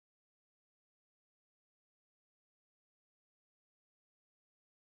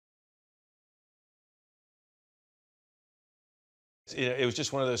It was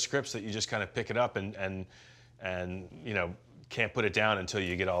just one of those scripts that you just kind of pick it up and can't put it down until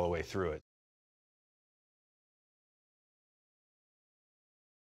you get all the way through it.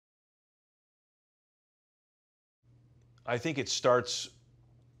 I think it starts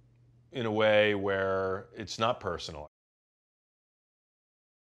in a way where it's not personal.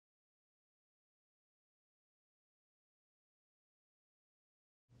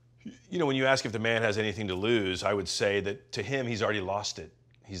 When you ask if the man has anything to lose, I would say that to him, he's already lost it.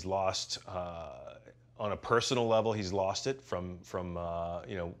 He's lost on a personal level. He's lost it from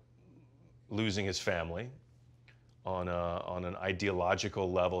losing his family. On an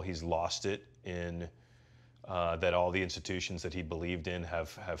ideological level, he's lost it in that all the institutions that he believed in have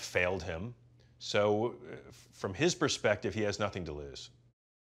failed him. So, from his perspective, he has nothing to lose.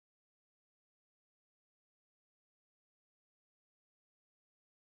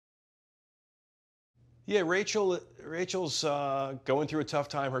 Yeah, Rachel's going through a tough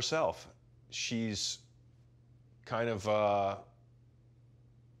time herself. She's kind of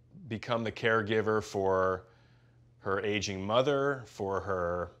become the caregiver for her aging mother, for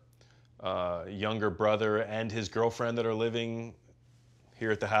her younger brother and his girlfriend that are living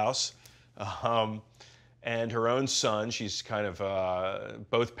here at the house, um, and her own son. She's kind of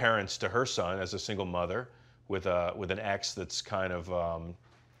both parents to her son as a single mother with an ex that's kind of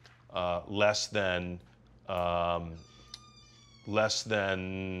less than um, less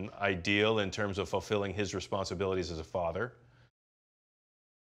than ideal in terms of fulfilling his responsibilities as a father.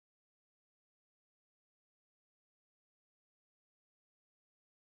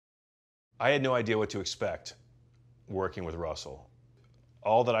 I had no idea what to expect working with Russell.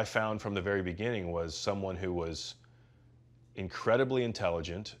 All that I found from the very beginning was someone who was incredibly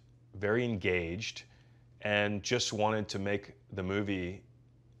intelligent, very engaged, and just wanted to make the movie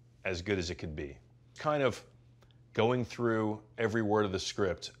as good as it could be. Kind of going through every word of the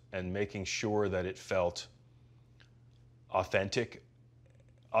script and making sure that it felt authentic,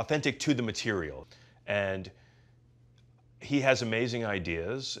 authentic to the material. And he has amazing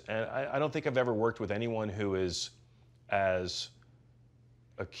ideas, and I don't think I've ever worked with anyone who is as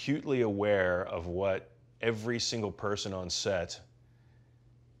acutely aware of what every single person on set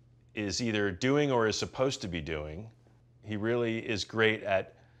is either doing or is supposed to be doing. He really is great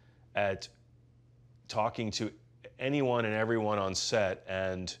at talking to anyone and everyone on set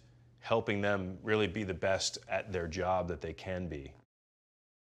and helping them really be the best at their job that they can be.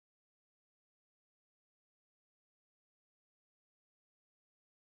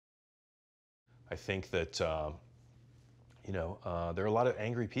 I think that there are a lot of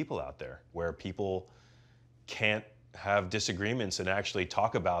angry people out there where people can't have disagreements and actually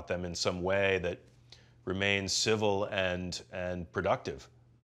talk about them in some way that remains civil and productive.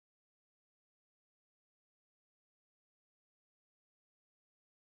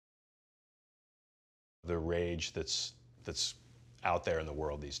 The rage that's out there in the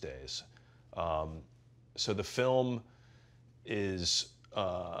world these days. Um, so the film is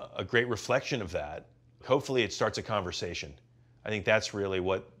a great reflection of that. Hopefully, it starts a conversation. I think that's really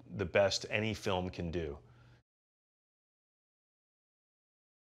what the best any film can do.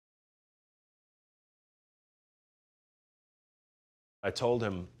 I told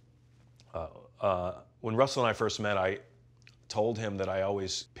him uh, when Russell and I first met, I told him that I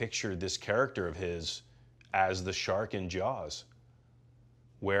always pictured this character of his as the shark in Jaws,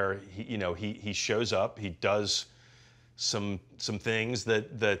 where he shows up, he does some things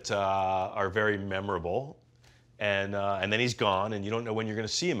that are very memorable, and then he's gone, and you don't know when you're going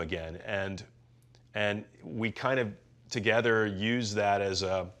to see him again. And we kind of together use that as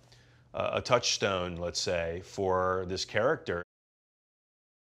a touchstone, let's say, for this character.